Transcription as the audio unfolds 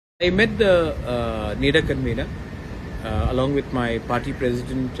I met the NEDA convener along with my party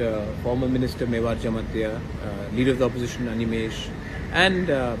president, former Minister Mewar Jamatya, leader of the opposition Animesh, and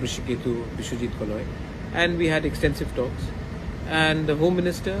Vrishiketu Vishwajit Koloy, and we had extensive talks. And the Home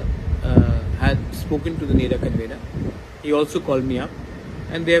Minister had spoken to the NEDA convener. He also called me up,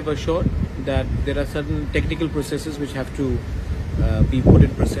 and they have assured that there are certain technical processes which have to be put in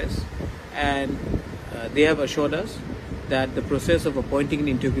process, and they have assured us that the process of appointing an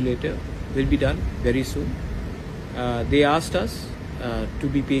interrogator will be done very soon. They asked us to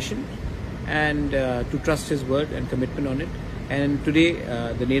be patient and to trust his word and commitment on it. And today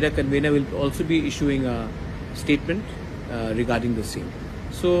the NEDA convener will also be issuing a statement regarding the same.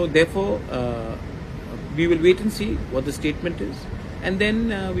 So therefore we will wait and see what the statement is, and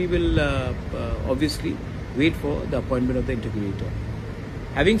then we will obviously wait for the appointment of the interrogator.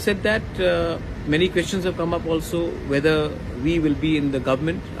 Having said that, many questions have come up also whether we will be in the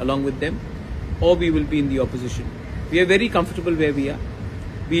government along with them or we will be in the opposition. We are very comfortable where we are.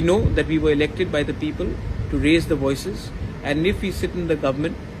 We know that we were elected by the people to raise the voices, and if we sit in the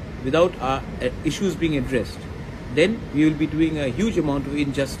government without our issues being addressed, then we will be doing a huge amount of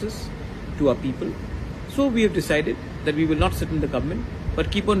injustice to our people. So we have decided that we will not sit in the government,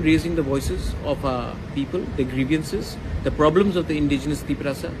 but keep on raising the voices of our people, the grievances, the problems of the indigenous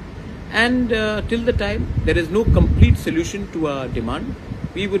Tiprasa. And till the time there is no complete solution to our demand,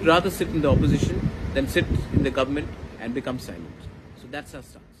 we would rather sit in the opposition than sit in the government and become silent. So that's our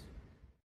stance.